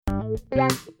In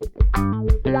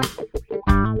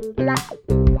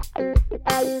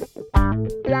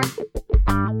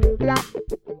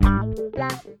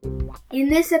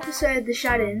this episode of The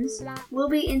Shut-Ins, we'll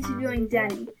be interviewing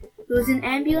Danny, who is an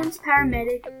ambulance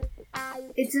paramedic.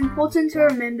 It's important to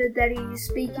remember that he is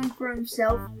speaking for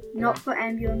himself, not for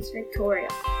Ambulance Victoria.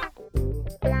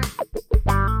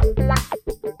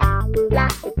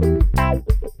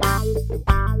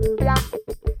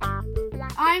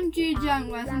 I'm Jude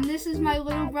Youngworth, and this is my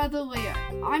little brother Leo.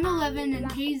 I'm 11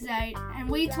 and he's 8, and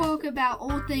we talk about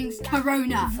all things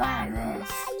coronavirus.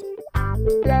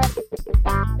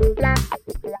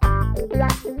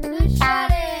 The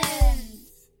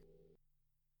Shut-Ins!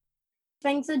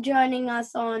 Thanks for joining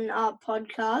us on our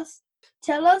podcast.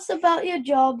 Tell us about your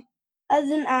job as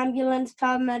an ambulance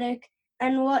paramedic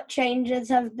and what changes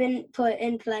have been put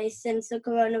in place since the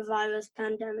coronavirus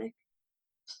pandemic.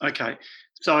 Okay,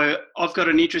 so I've got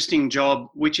an interesting job,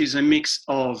 which is a mix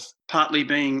of partly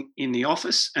being in the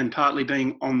office and partly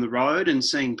being on the road and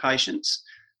seeing patients.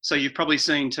 So you've probably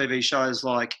seen TV shows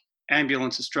like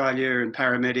Ambulance Australia and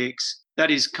Paramedics. That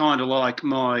is kind of like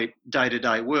my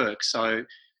day-to-day work. So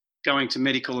going to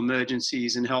medical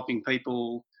emergencies and helping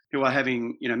people who are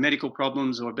having, medical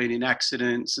problems or have been in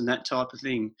accidents and that type of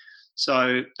thing.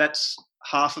 So that's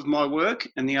half of my work,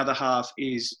 and the other half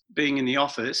is being in the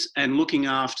office and looking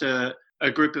after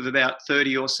a group of about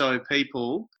 30 or so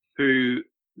people who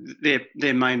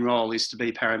their main role is to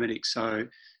be paramedics. So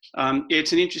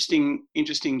it's an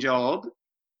interesting job,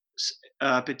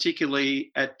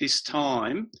 particularly at this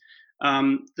time.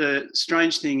 The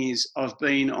strange thing is I've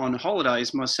been on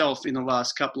holidays myself in the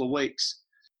last couple of weeks.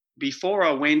 Before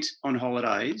I went on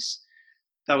holidays,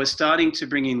 they were starting to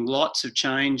bring in lots of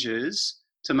changes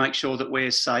to make sure that we're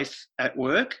safe at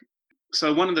work.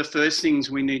 So one of the first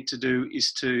things we need to do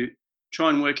is to try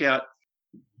and work out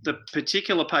the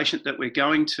particular patient that we're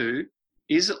going to,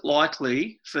 is it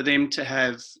likely for them to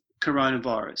have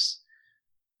coronavirus?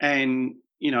 And,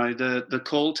 the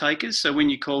call takers, so when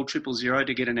you call 000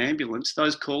 to get an ambulance,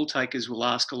 those call takers will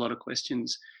ask a lot of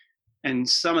questions. And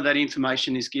some of that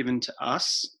information is given to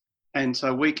us. And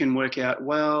so we can work out,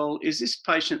 well, is this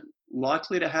patient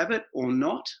likely to have it or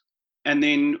not? And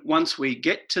then once we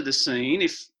get to the scene,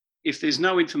 if there's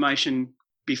no information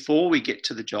before we get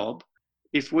to the job,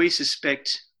 if we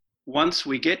suspect once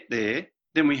we get there,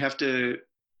 then we have to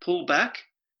pull back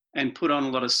and put on a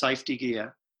lot of safety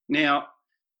gear. Now,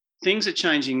 things are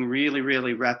changing really,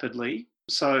 really rapidly.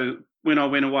 So when I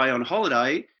went away on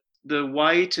holiday, the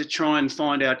way to try and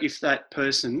find out if that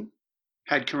person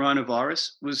had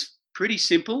coronavirus was pretty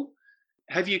simple.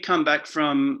 Have you come back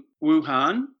from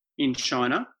Wuhan in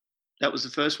China? That was the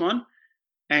first one.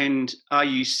 And are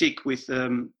you sick with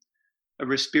a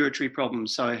respiratory problem?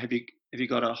 So have you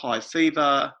got a high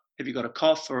fever? Have you got a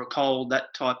cough or a cold?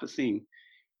 That type of thing.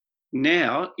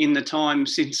 Now, in the time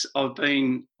since I've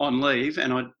been on leave,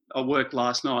 and I worked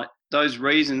last night, those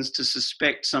reasons to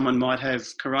suspect someone might have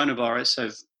coronavirus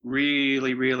have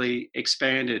really, really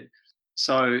expanded.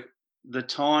 So the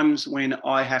times when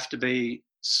I have to be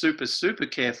super, super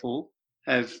careful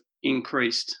have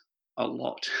increased a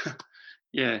lot.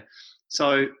 Yeah.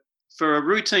 So for a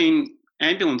routine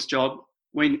ambulance job,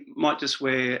 we might just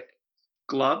wear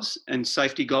gloves and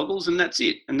safety goggles, and that's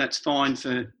it. And that's fine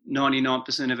for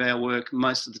 99% of our work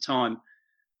most of the time.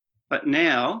 But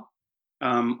now,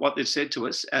 what they've said to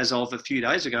us as of a few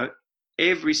days ago,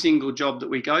 every single job that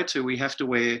we go to, we have to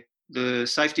wear the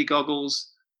safety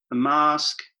goggles, the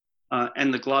mask,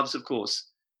 and the gloves, of course.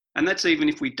 And that's even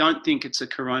if we don't think it's a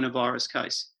coronavirus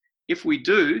case. If we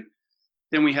do,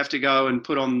 then we have to go and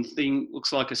put on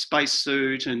looks like a space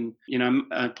suit and,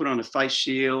 put on a face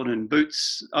shield and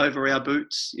boots over our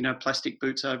boots, plastic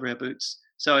boots over our boots.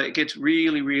 So it gets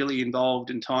really, really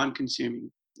involved and time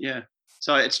consuming. Yeah.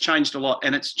 So it's changed a lot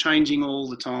and it's changing all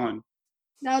the time.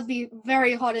 That would be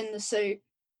very hot in the suit.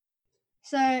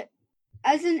 So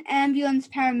as an ambulance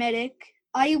paramedic,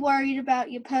 are you worried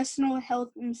about your personal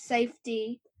health and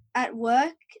safety at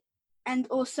work and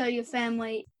also your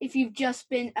family if you've just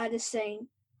been at a scene?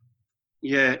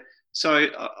 Yeah, so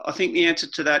I think the answer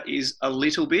to that is a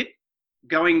little bit.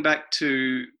 Going back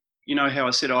to, how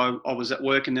I said I was at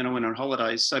work and then I went on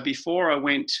holidays. So before I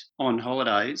went on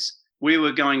holidays, we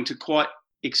were going to quite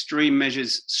extreme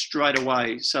measures straight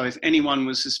away. So if anyone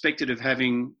was suspected of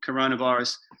having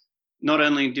coronavirus, not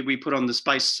only did we put on the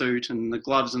space suit and the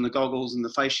gloves and the goggles and the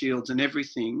face shields and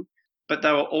everything, but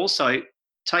they were also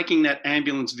taking that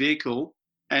ambulance vehicle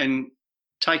and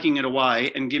taking it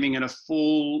away and giving it a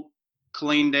full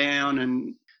clean down.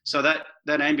 And so that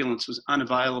ambulance was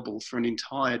unavailable for an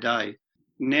entire day.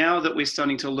 Now that we're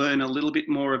starting to learn a little bit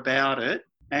more about it,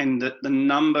 and the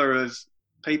number of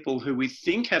people who we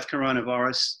think have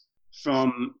coronavirus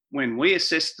from when we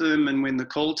assess them and when the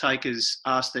call takers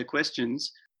ask their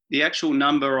questions, the actual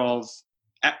number of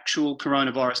actual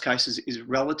coronavirus cases is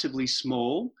relatively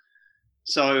small.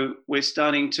 So we're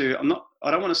starting to,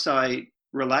 I don't want to say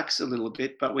relax a little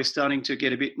bit, but we're starting to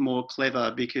get a bit more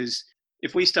clever, because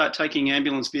if we start taking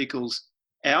ambulance vehicles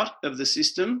out of the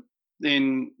system,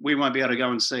 then we won't be able to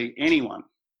go and see anyone.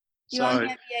 You won't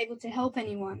be able to help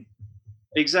anyone.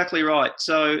 Exactly right.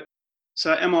 So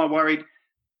am I worried?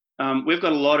 We've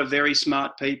got a lot of very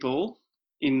smart people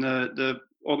in the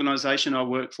organisation I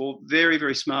work for, very,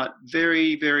 very smart,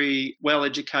 very, very well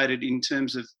educated in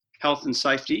terms of health and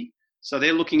safety. So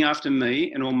they're looking after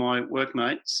me and all my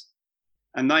workmates,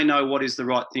 and they know what is the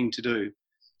right thing to do.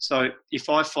 So if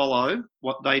I follow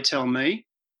what they tell me,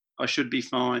 I should be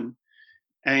fine.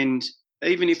 And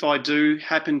even if I do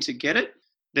happen to get it,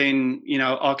 then, you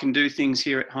know, I can do things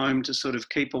here at home to sort of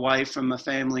keep away from my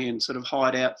family and sort of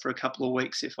hide out for a couple of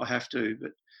weeks if I have to.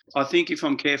 But I think if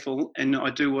I'm careful and I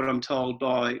do what I'm told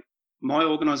by my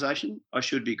organisation, I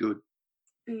should be good.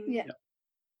 Yeah.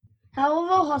 How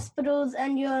are hospitals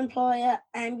and your employer,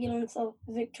 Ambulance of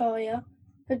Victoria,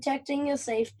 protecting your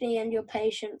safety and your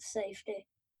patients' safety?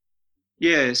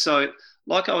 Yeah, so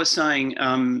like I was saying,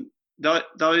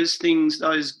 those things,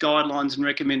 those guidelines and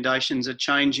recommendations are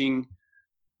changing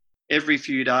every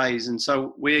few days. And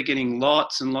so we're getting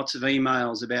lots and lots of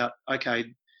emails about, okay,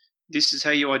 this is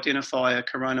how you identify a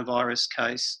coronavirus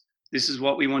case. This is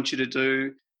what we want you to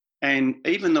do. And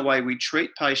even the way we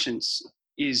treat patients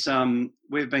is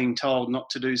we're being told not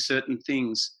to do certain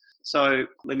things. So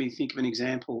let me think of an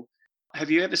example.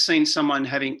 Have you ever seen someone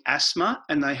having asthma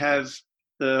and they have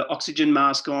the oxygen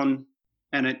mask on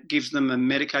and it gives them a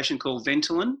medication called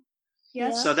Ventolin?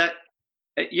 Yes. So that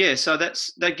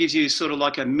gives you sort of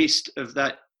like a mist of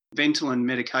that Ventolin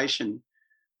medication.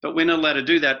 But we're not allowed to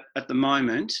do that at the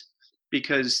moment,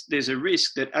 because there's a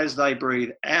risk that as they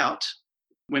breathe out,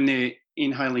 when they're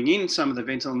inhaling in some of the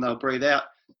Ventolin they'll breathe out,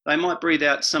 they might breathe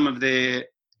out some of their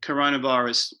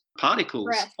coronavirus particles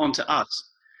onto us.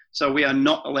 So we are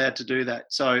not allowed to do that.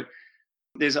 So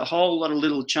there's a whole lot of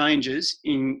little changes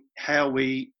in how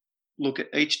we look at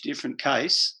each different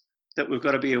case that we've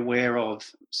got to be aware of.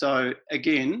 So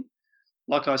again,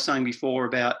 like I was saying before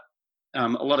about a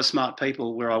lot of smart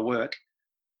people where I work,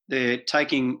 they're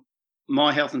taking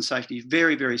my health and safety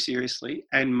very, very seriously,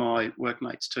 and my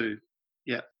workmates too.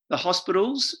 Yeah. The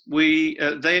hospitals,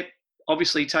 they're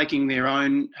obviously taking their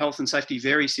own health and safety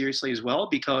very seriously as well,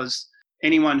 because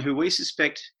anyone who we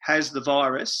suspect has the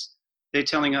virus, they're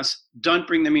telling us, don't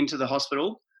bring them into the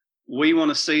hospital. We want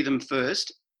to see them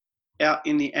first out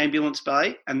in the ambulance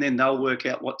bay, and then they'll work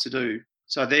out what to do.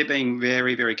 So they're being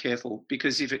very, very careful,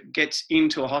 because if it gets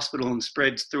into a hospital and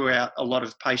spreads throughout a lot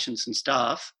of patients and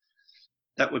staff,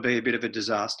 that would be a bit of a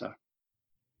disaster.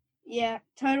 Yeah,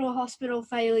 total hospital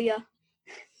failure.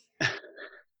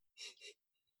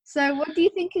 So what do you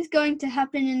think is going to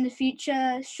happen in the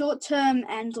future, short term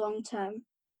and long term?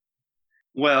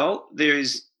 Well, there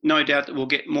is no doubt that we'll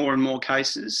get more and more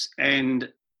cases, and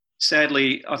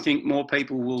sadly, I think more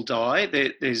people will die.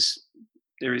 There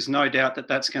is no doubt that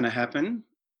that's going to happen.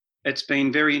 It's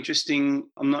been very interesting.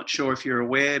 I'm not sure if you're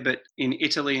aware, but in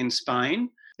Italy and Spain,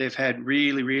 they've had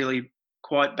really, really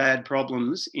quite bad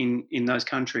problems in those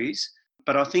countries.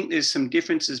 But I think there's some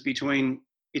differences between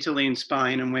Italy and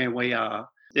Spain and where we are.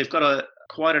 They've got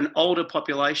quite an older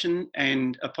population,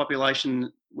 and a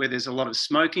population where there's a lot of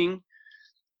smoking.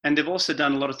 And they've also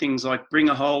done a lot of things like bring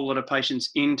a whole lot of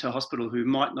patients into hospital who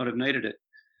might not have needed it.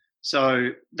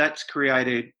 So that's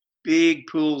created big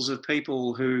pools of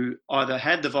people who either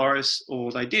had the virus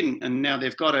or they didn't, and now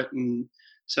they've got it. And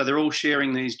so they're all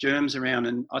sharing these germs around.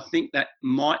 And I think that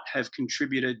might have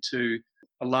contributed to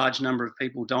a large number of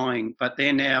people dying. But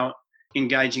they're now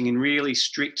engaging in really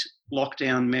strict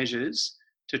lockdown measures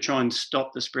to try and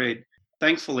stop the spread.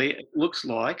 Thankfully, it looks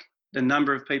like the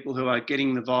number of people who are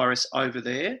getting the virus over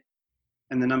there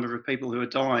and the number of people who are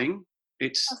dying,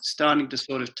 it's starting to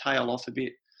sort of tail off a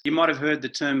bit. You might have heard the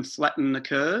term flatten the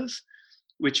curve,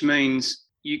 which means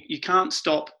you can't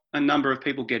stop a number of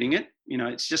people getting it. You know,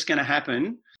 it's just going to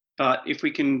happen. But if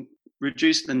we can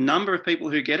reduce the number of people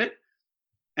who get it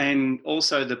and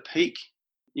also the peak,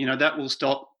 you know, that will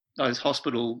stop those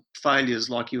hospital failures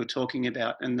like you were talking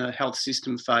about and the health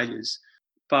system failures.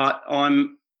 But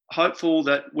I'm hopeful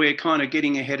that we're kind of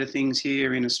getting ahead of things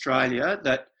here in Australia,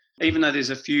 that even though there's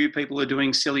a few people who are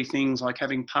doing silly things like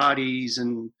having parties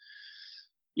and,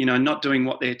 you know, not doing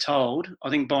what they're told, I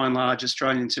think by and large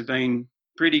Australians have been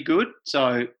pretty good.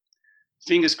 So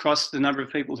fingers crossed the number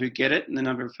of people who get it and the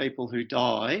number of people who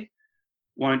die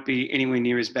won't be anywhere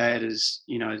near as bad as,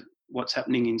 what's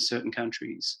happening in certain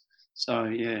countries. So,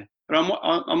 yeah. But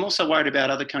I'm also worried about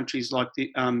other countries like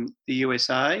the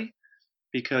USA,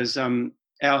 because our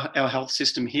health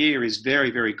system here is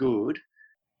very, very good.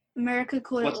 America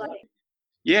caught it late.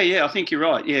 Yeah, I think you're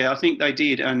right. Yeah, I think they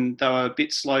did, and they were a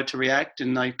bit slow to react,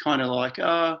 and they kind of like,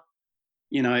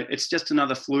 it's just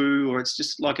another flu, or it's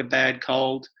just like a bad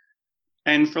cold.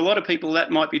 And for a lot of people,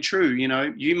 that might be true.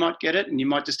 You might get it and you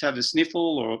might just have a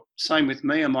sniffle, or same with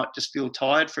me, I might just feel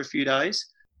tired for a few days.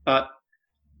 But,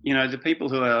 the people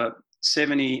who are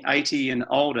 70, 80 and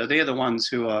older, they're the ones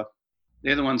who are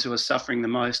suffering the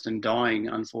most and dying,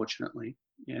 unfortunately.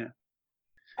 Yeah.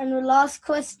 And the last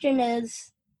question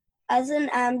is, as an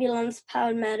ambulance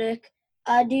paramedic,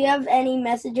 do you have any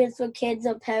messages for kids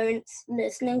or parents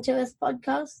listening to this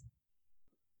podcast?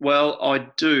 Well, I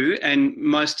do, and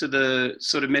most of the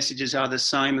sort of messages are the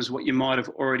same as what you might have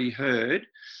already heard.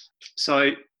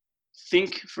 So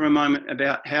think for a moment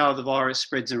about how the virus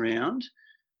spreads around,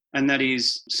 and that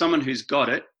is someone who's got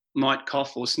it might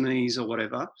cough or sneeze or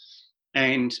whatever,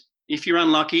 and if you're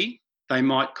unlucky, they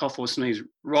might cough or sneeze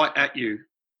right at you,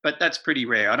 but that's pretty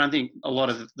rare. I don't think a lot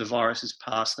of the viruses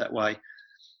pass that way.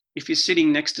 If you're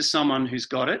sitting next to someone who's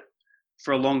got it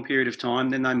for a long period of time,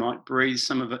 then they might breathe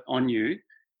some of it on you.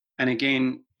 And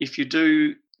again, if you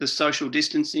do the social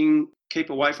distancing,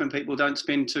 keep away from people, don't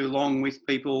spend too long with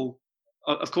people.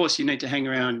 Of course, you need to hang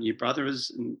around your brother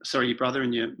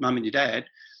and your mum and your dad,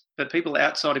 but people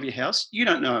outside of your house, you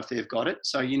don't know if they've got it,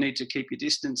 so you need to keep your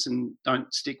distance and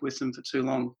don't stick with them for too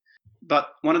long. But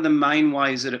one of the main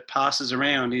ways that it passes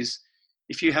around is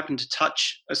if you happen to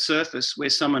touch a surface where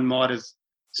someone might have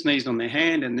sneezed on their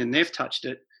hand and then they've touched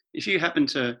it, if you happen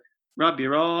to rub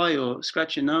your eye or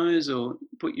scratch your nose or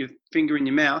put your finger in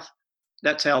your mouth,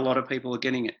 that's how a lot of people are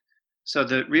getting it. So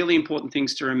the really important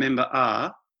things to remember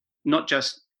are not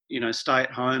just, stay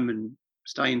at home and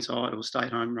stay inside, or stay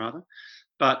at home rather,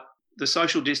 but the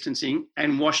social distancing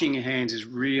and washing your hands is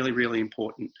really, really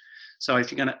important. So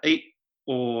if you're going to eat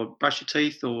or brush your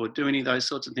teeth or do any of those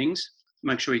sorts of things,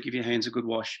 make sure you give your hands a good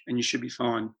wash and you should be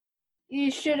fine. You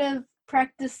should have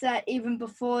practiced that even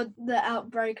before the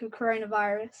outbreak of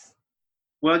coronavirus.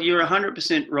 Well, you're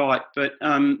 100% right, but,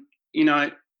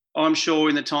 I'm sure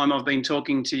in the time I've been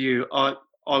talking to you, I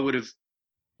would have,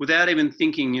 without even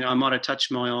thinking, I might have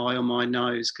touched my eye or my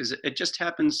nose, because it just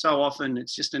happens so often.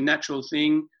 It's just a natural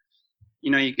thing.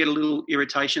 You get a little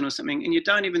irritation or something and you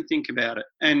don't even think about it.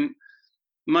 And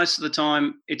most of the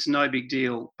time it's no big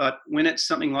deal. But when it's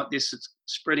something like this, it's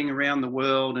spreading around the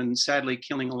world and sadly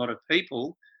killing a lot of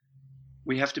people,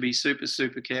 we have to be super,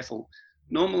 super careful.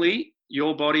 Normally,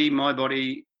 your body, my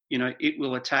body, it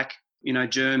will attack,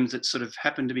 germs that sort of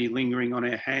happen to be lingering on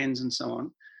our hands and so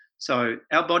on. So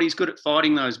our body's good at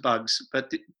fighting those bugs,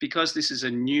 but because this is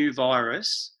a new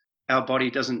virus, our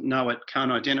body doesn't know it,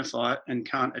 can't identify it, and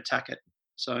can't attack it.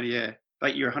 So, yeah,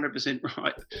 but you're 100%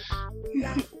 right.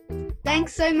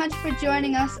 Thanks so much for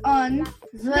joining us on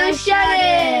The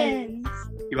Shut-Ins.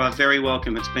 You are very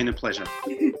welcome. It's been a pleasure.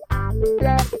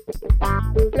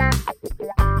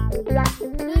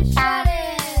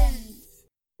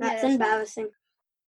 That's embarrassing.